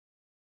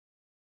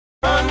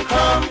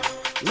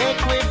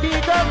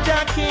big up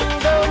your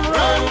kingdom.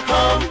 Run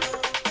come,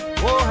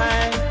 oh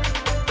hey.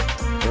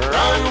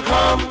 Run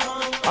come,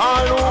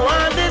 all who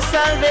want the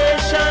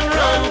salvation.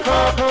 Run come.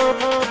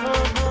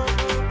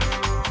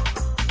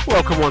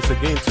 Welcome once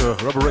again to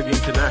Rubber Reggae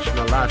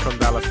International, live from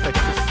Dallas,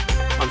 Texas,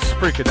 on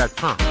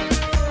Spreaker.com.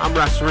 I'm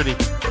Ras Ready,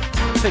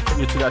 taking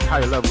you to that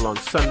higher level on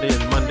Sunday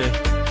and Monday,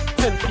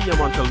 10 p.m.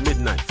 until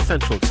midnight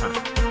Central Time,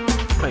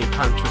 playing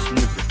conscious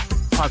music,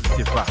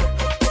 positive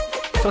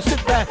vibe. So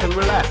sit back and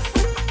relax.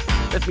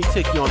 Let me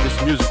take you on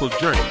this musical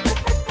journey.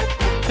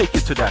 Take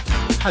you to that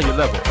higher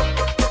level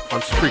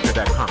on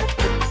Spreaker.com.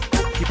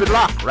 Keep it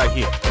locked right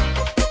here.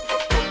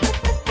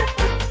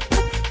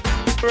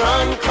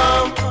 Run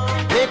come,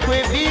 make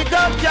we big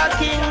up your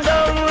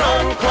kingdom.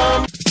 Run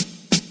come.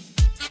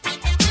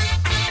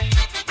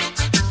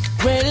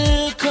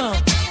 Welcome.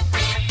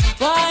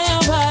 Why,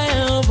 oh, why,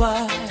 oh,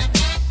 why?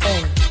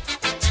 Hey.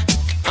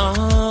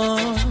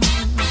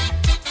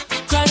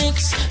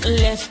 Chronics,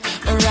 left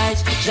and right.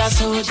 Just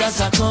so, just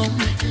a come.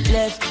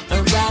 Left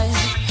and right.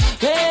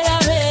 Better,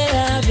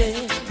 better,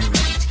 better.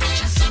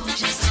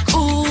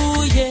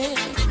 Ooh, yeah.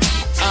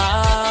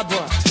 Ah,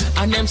 boy.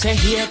 And them say,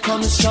 here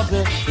comes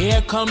trouble,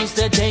 here comes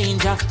the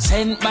danger.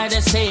 Sent by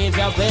the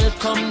Savior,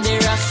 welcome the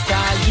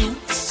Rasta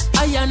youths.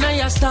 I and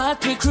I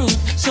start recruit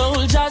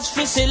soldiers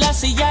for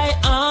Selassie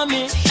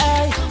army.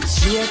 Ay.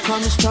 Here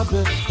comes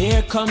trouble,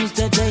 here comes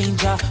the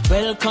danger.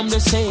 Welcome the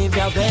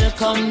Savior,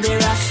 welcome the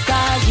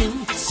Rasta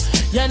youths.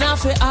 You're not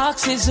for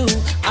axes who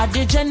at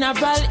the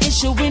general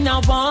issue in a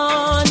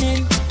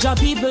warning. Job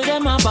people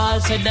them a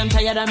ball, said them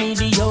tired of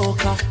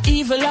mediocre.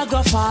 Evil a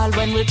go fall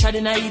when we tried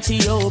in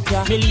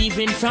Ethiopia.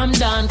 Believing from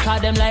down,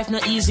 cause them life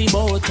not easy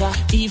boat.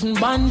 Even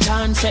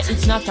Bantan said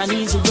it's not an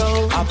easy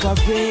road.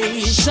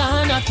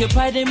 Operation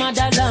occupy the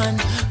motherland,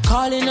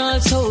 calling all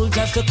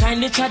soldiers to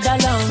kindly trod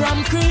along.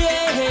 From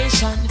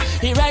creation,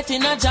 he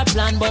writing a job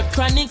plan, but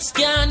Chronics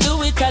can't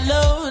do it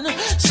alone.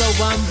 So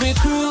I'm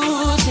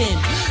recruiting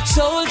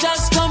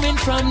soldiers coming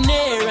from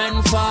near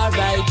and far.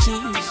 I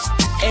choose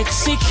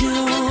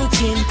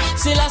executing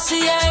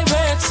Selassie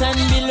works and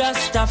the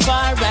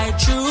Rastafari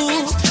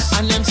truth.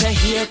 And them say,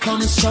 here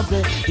comes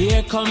trouble,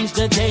 here comes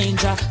the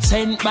danger.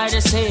 Sent by the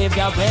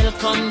Savior,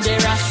 welcome the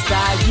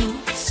Rasta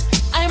youths.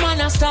 I'm on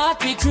a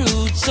start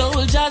recruit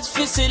soldiers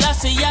for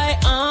Selassie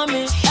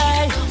army.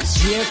 Ay.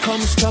 Here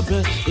comes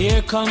trouble,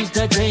 here comes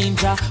the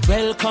danger.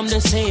 Welcome the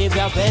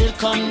Savior,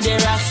 welcome the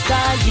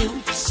Rasta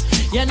youths.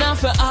 You're not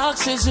for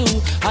axes who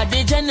are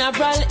the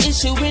general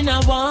issue in a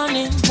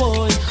warning,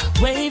 boy.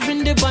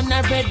 Waving the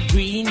banner red,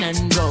 green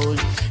and gold.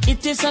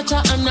 It is such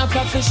a honor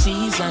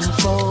prophecies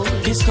unfold.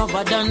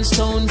 Discovered on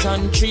stones,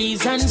 on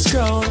trees and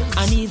scrolls.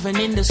 And even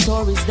in the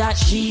stories that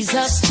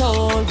Jesus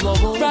told.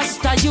 Whoa.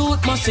 Rasta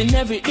youth must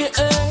inherit the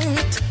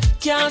earth.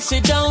 Can't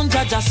sit down,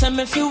 Jaja send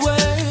me fi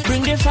work.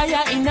 Bring the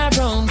fire in a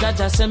round,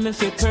 Jaja send me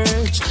fi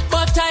purge.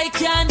 But I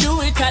can't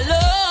do it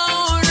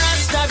alone.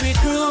 Rasta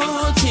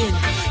recruiting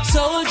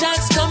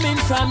soldiers coming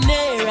from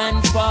near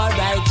and far.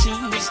 I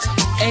choose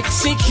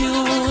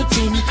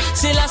executing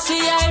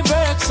Selassie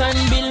works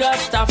and be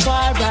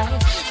Rastafari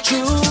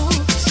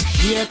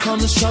truth. Here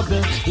comes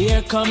trouble,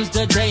 here comes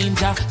the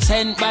danger.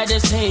 Sent by the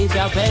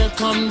Savior,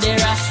 welcome the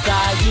Rasta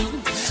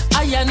youth.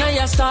 I and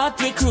I start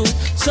recruit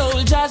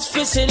soldiers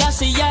for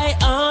Selassie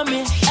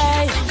army.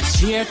 Ay.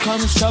 Here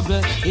comes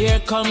trouble, here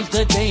comes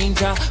the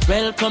danger.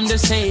 Welcome the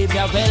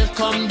Savior,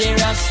 welcome the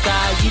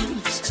Rasta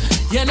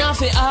youth. You're not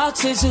for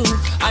axes who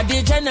are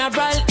the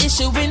general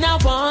issue in a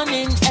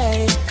warning.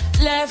 Ay.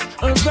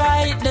 Left or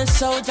right, the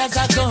soldiers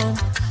are gone.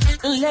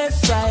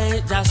 Left,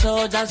 right, the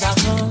soldiers are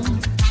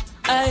gone.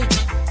 Ay.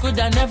 Could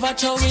I never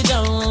throw it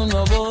down,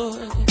 oh boy.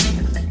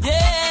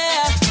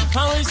 Yeah,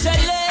 and we say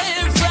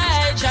left,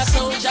 right, the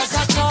soldiers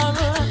are come.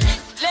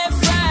 Left,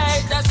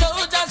 right, the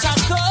soldiers are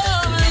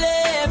come.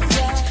 Left,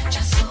 right,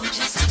 the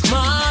soldiers are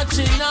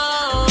marching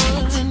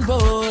on,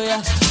 boy.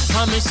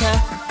 And we say,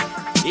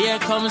 here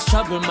comes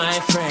trouble, my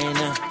friend,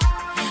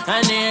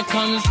 and here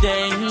comes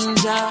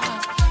danger.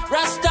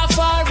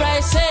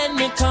 Rastafari send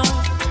me come.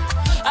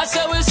 I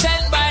said we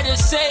sent by the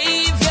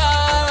Savior.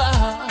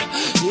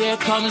 Here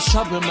comes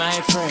trouble,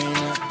 my friend.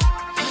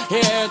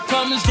 Here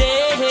comes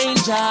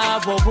danger.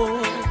 Whoa,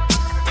 whoa.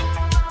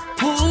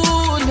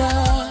 Ooh,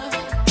 Lord.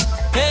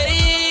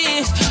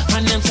 Hey.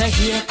 And them say,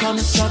 here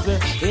comes trouble.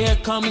 Here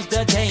comes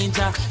the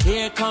danger.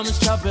 Here comes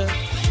trouble.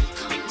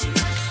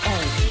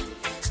 Hey.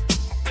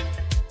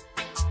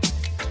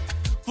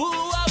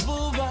 Boo-ah,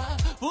 boo-ah,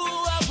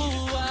 boo-ah,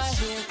 boo-ah.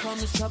 Here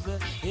comes trouble.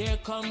 Here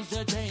comes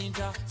the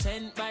danger.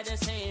 Sent by the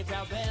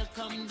Savior.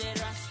 Welcome the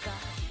Rasta.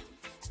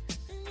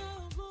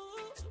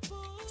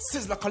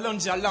 Sizzla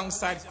Kalonji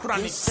alongside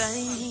Chronics.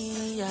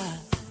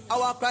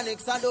 Our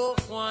Chronics I do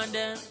want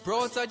them.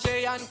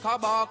 Protege and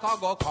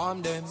Kabaka go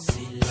calm them.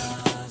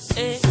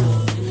 Hey,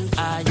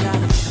 I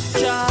am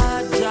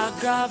Jaja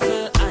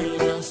gravel, I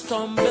no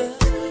stumble,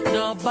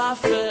 no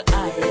baffle,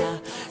 I am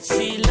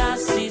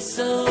Selassie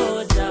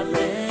soldier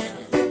man.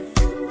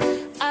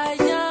 I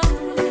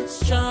am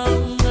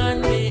strong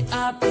and be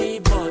happy,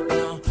 but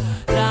no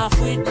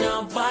laugh with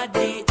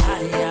nobody.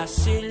 I am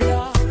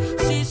Silla.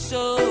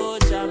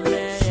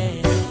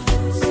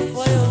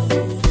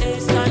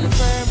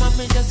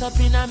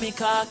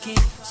 khaki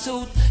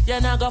suit. You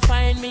not go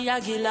find me a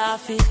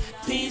gilafi.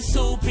 Pea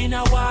soup in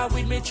a war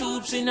with me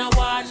troops in a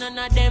war. None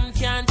of them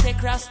can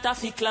take Rasta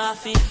fi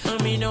claffy. I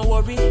me no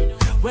worry,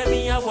 when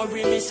me a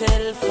worry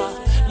myself.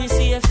 Me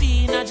see a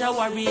fiend a ja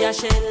worry a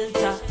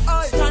shelter.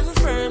 Stand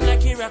firm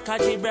like Iraq a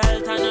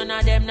Gibraltar. None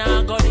of them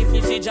now go if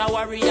you see ja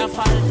worry a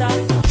falter.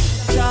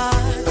 Ja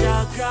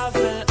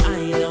gravel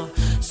I know,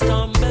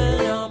 stumble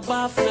no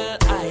baffle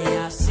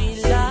I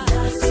see la,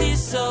 see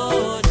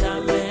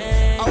soldier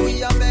man. How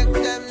we a make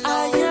them know? I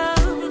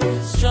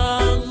am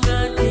strong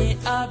and me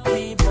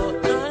happy,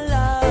 but no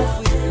love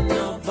with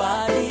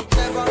nobody. I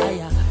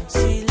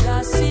see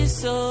la, see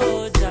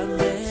soldier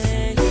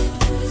man.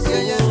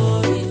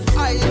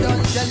 I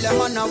don't tell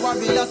them I'm a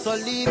warrior, so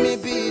leave me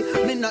be.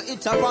 Me no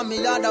itch up on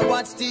me other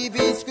watch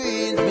TV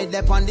screens. Me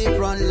dep on the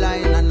front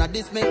line and now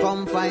this me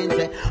come find.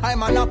 Say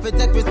I'm enough to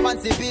take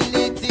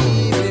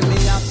responsibility with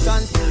me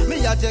actions,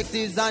 me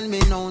objectives and me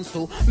nouns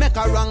too. Make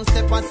a wrong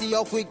step and see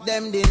how quick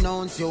them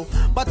denounce you.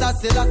 But I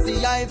still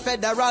see I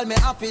federal, me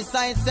happy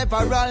sign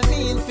separal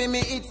means for me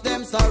it's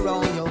them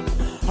surround you.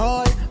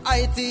 All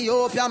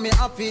Ethiopia me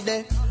happy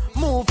there.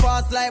 Move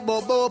fast like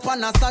Bobo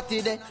on a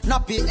Saturday.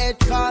 Nappy head,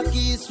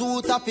 khaki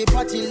suit, happy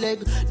patchy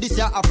leg. This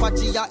ya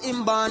Apache, ya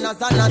inborn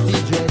as a natty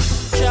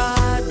dress. Ja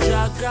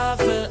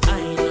gravel,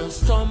 I no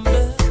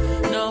stumble,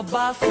 no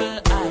baffle,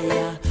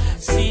 I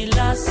see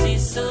la, see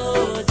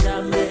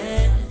soldier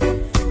man.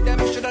 Them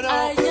shoulda know.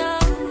 I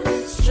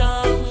am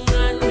strong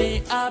and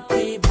me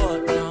happy,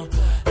 but no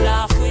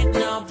laugh with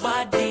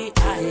nobody.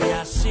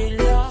 I see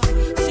la,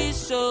 see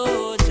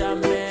soldier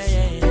man.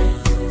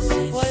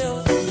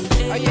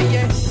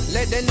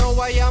 Let them know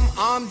I am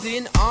armed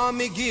in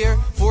army gear.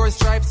 4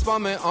 stripes for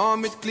my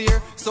arm it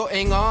clear. So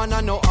hang on,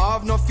 I no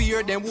have no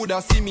fear. Them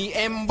woulda see me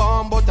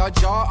embalm, but a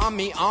jaw and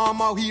me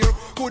arm out here.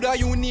 Coulda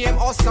you name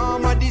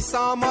Osama, this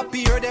arm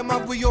appear. Them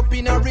have we up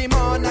in a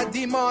remand, a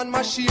demand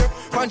my sheer.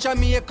 From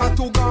Jamaica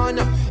to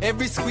Ghana,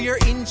 every square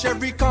inch,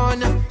 every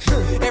corner.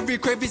 Every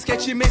crevice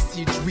catch a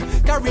message. We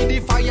carry the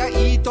fire,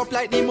 eat up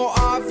like the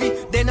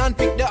Mojave. Then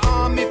unpick the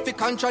arm if it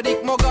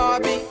contradict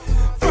Mugabe.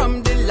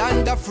 From the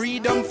land of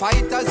freedom,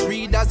 fighters,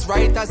 readers,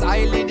 writers,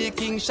 highly the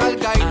king shall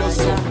guide us.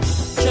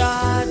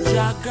 Ja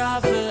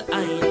gravel,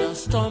 I no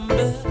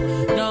stumble,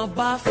 no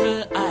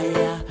baffle, I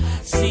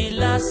see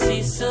la,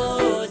 see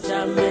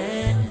soldier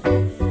man.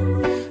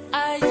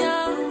 I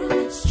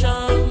am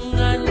strong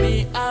and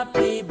be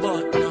happy,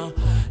 but no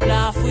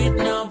laugh with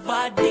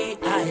nobody.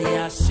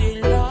 I see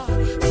la,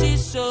 see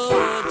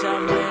soldier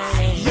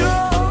man.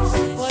 Yo,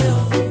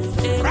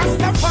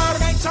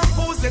 Rastafari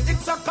champions,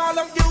 it's a call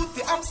of duty.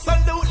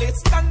 Absolutely,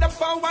 stand up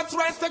for what's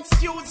right,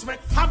 excuse me.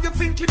 Have you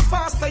thinking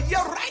faster? You're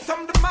right,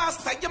 I'm the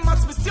master. You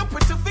must be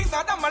stupid to think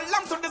that I'm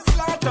along to the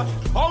slaughter.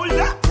 Hold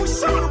up,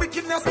 push on,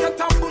 wickedness that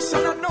ambush.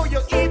 And I know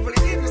you're evil, you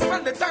didn't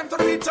spend the time to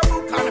reach a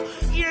book. And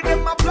hear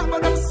them a blabber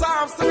them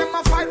psalms, to them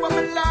a fight when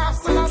we laugh.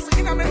 So I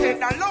sing on my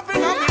head, I love it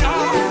on me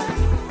heart.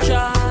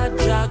 Ja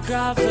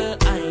gravel,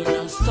 I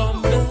no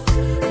stumble,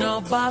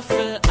 no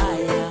baffle,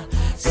 I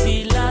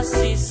see la,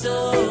 see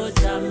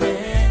soldier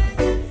man.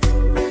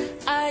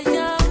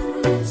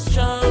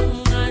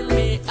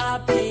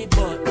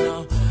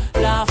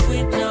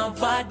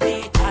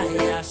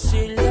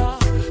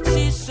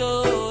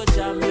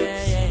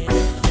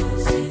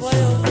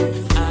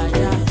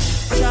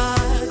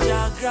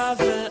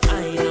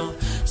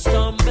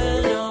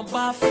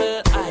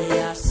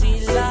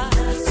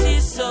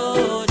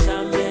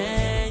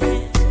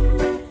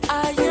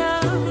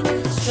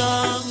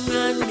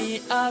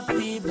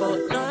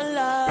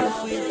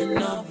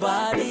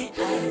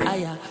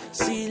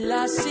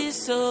 See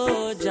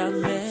soldier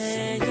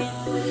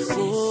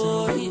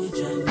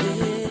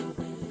man.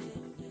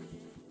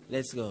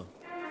 Let's go.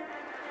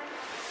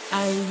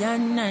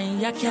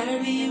 I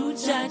carry you,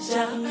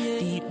 Jaja,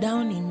 deep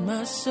down in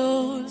my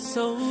soul.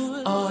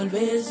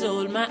 Always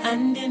hold my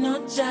hand in a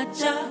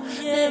Jaja,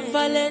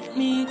 never let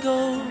me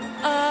go.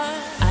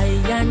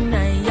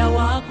 I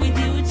walk with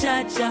you,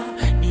 Jaja,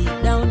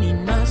 deep down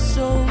in my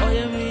soul.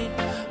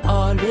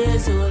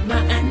 Always hold my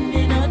hand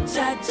in a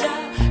Jaja,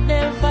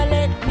 never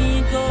let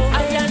me go.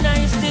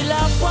 I still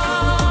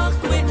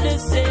walk with the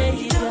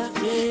Savior,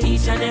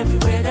 each and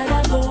everywhere that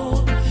I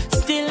go.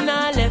 Still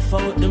not left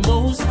out the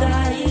Most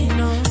High.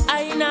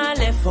 I not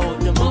left out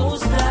the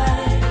Most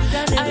High.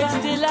 I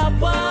still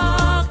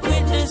walk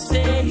with the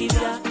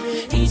Savior,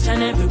 each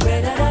and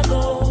everywhere that I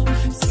go.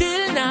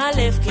 Still not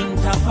left King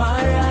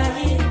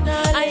Tafari.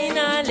 I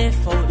not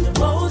left out the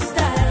Most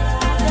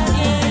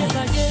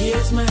High.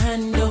 Here's my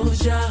hand,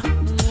 Oja.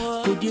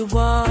 Could you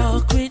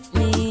walk with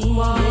me?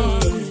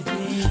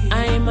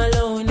 I'm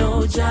alone,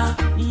 Oja.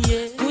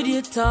 Could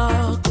you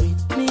talk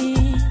with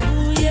me?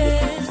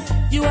 Yes.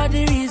 You are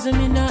the reason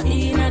me not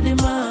in the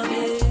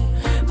market.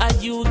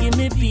 And you give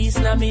me peace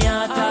now me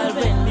heart. All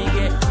when me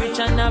get rich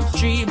and have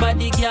 3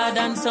 bodyguard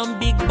and some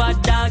big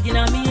bad dog in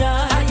me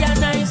heart.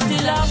 I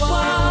still a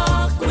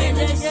walk with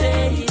the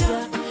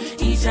Savior,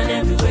 each and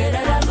everywhere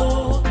that I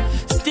go.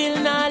 Still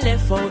not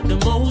left out the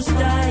Most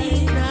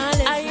High.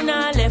 I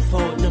not left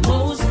out the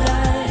Most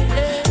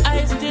High.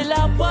 I still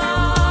a walk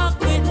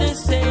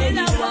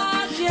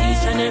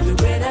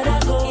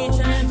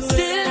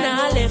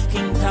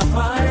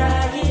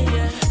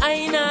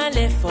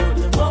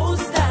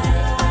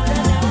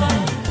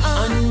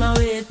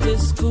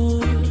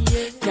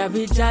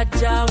Carry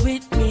Jaja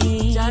with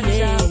me,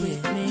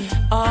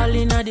 all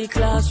in the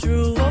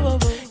classroom.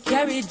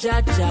 Carry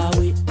Jaja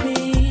with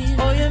me,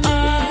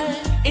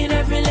 in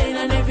every lane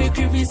and every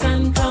crevice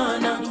and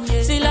corner.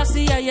 Still I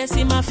see yes,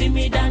 him a fi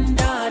me dan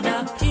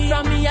dada.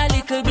 From me a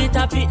little bit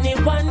a pitney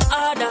one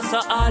order. So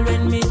all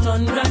when me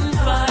turn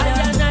grandfather,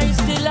 and I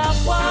still a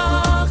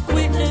walk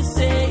with the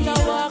Savior.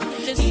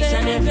 Each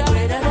and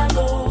everywhere that I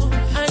go,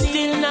 and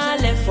still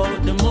not left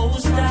out the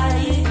Most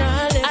High.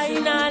 I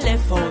not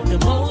left out the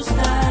Most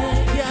High.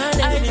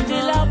 I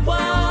still a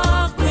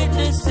walk with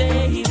the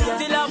Savior.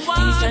 Still a walk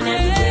each and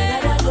everywhere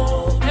that I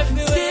go.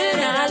 Still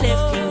not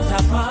left King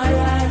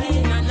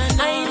Tafari.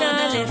 I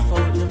not left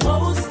out the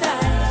Most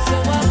High. So I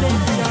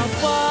better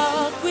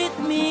walk with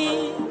me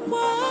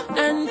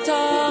and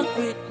talk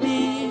with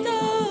me.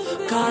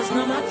 Cause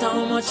no matter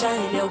how much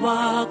I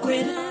walk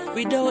with,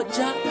 without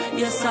Jah,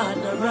 your son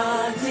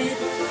rotted.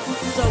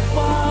 So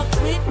walk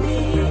with me,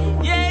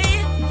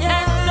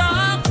 and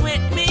talk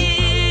with me,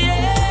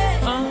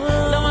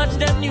 Don't watch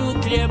them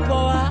nuclear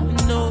power,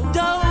 no.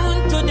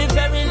 Down to the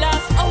very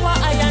last hour,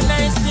 I and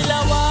I still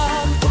a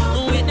walk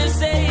with the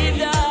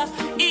Savior.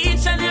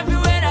 Each and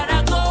everywhere that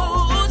I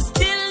go,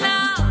 still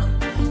now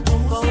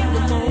for the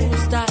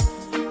Most High.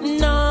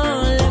 No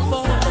left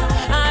out.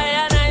 I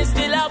and I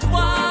still a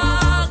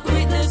walk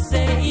with the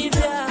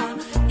Savior.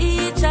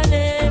 Each and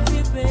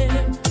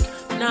everywhere.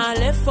 Now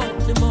left out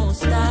the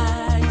Most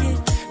High,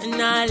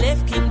 now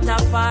left King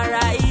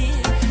Tafari.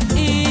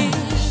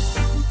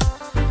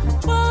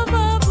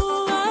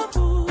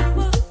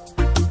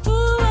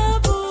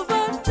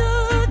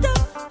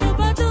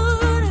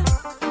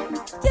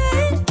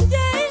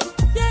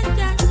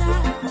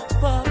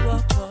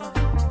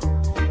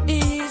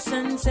 East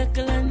and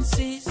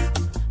Seculancies,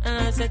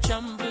 and I say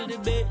trample the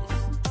bass.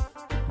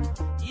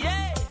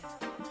 Yeah,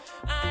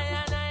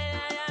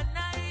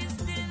 I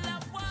still a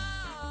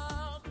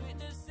walk with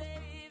the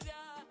Savior.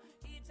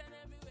 Each and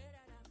everywhere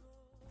that I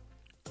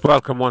go.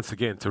 Welcome once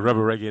again to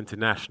Rebel Reggae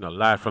International,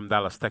 live from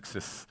Dallas,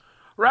 Texas.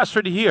 Ras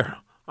Ready here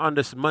on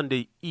this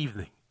Monday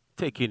evening,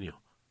 taking you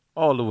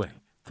all the way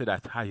to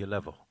that higher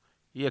level.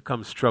 Here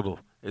Comes Trouble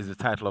is the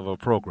title of our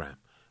program,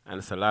 and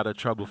it's a lot of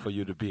trouble for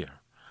you to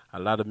bear. A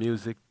lot of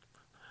music.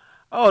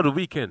 Oh, the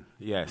weekend.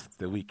 Yes,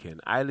 the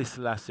weekend. Haile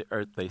Selassie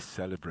Earth Day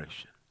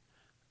celebration.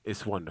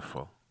 It's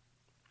wonderful.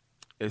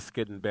 It's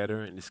getting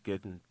better, and it's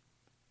getting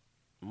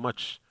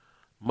much,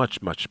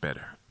 much, much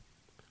better.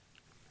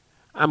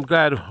 I'm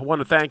glad. I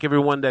want to thank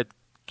everyone that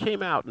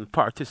came out and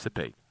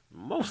participate.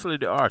 Mostly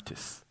the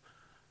artists.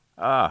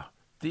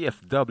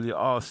 DFW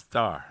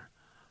All-Star,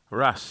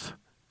 Ras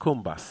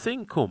Kumba,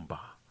 Sing Kumba,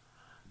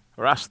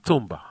 Ras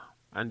Tumba,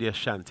 and the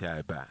Ashanti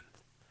Eye Band.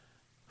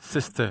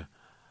 Sister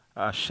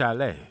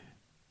Chalet,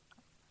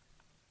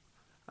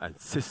 and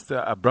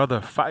brother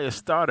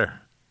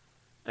Firestarter,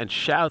 and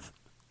Salt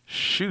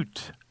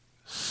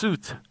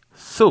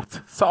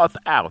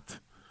Out,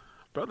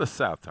 brother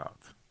Salt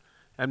Out,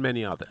 and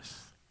many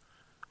others.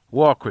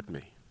 Walk with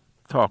me,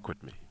 talk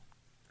with me.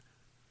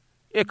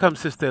 Here comes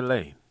Sister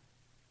Elaine,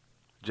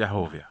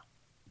 Jehovah.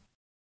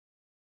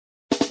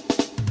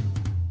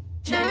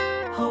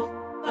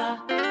 Jehovah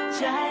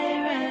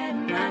Jireh,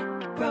 my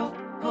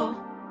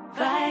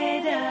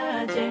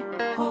provider.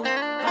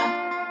 Jehovah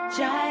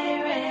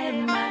Jireh,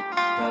 my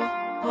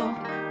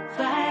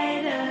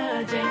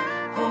provider.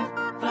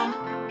 Jehovah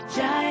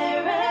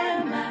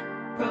Jireh, my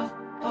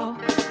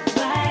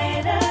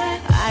provider.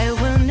 I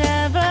will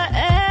never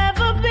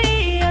ever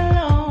be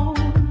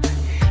alone.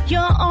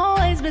 You're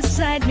always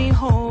beside me,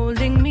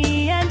 holding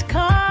me and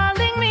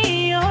calling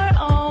me your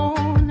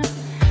own.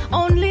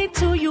 Only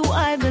to you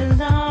I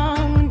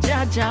belong.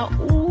 Jaja,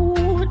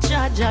 ooh,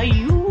 Jaja,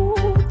 you,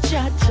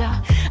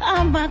 Jaja.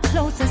 I'm my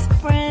closest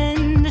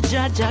friend.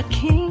 Jaja,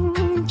 King,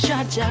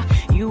 Jaja.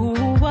 You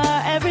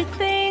are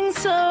everything,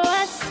 so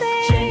I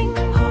sing.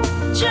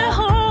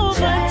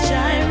 Jehovah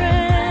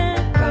Jireh.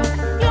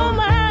 You're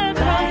my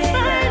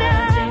provider.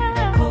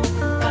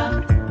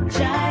 Jehovah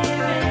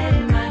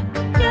Jireh, my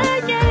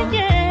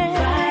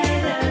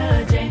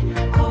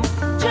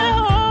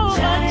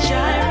Jehovah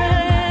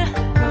Jireh.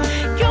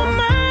 You're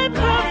my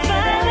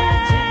provider.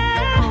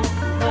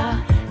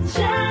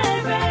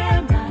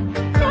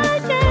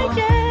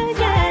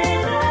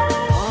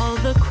 All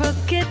the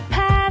crooked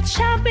paths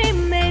shall be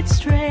made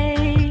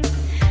straight,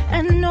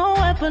 and no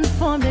weapon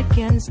formed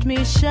against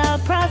me shall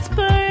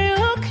prosper.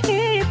 You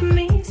keep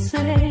me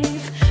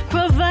safe,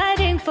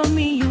 providing for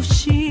me. You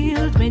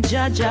shield me,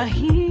 Jaja,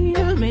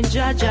 heal me,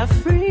 Jaja,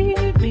 free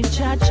me,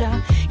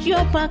 Jaja.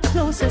 You're my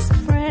closest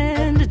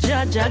friend,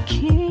 Jaja,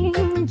 King,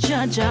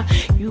 Jaja.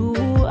 You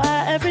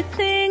are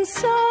everything,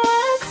 so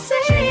I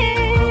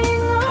sing.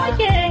 Oh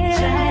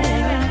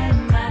yeah.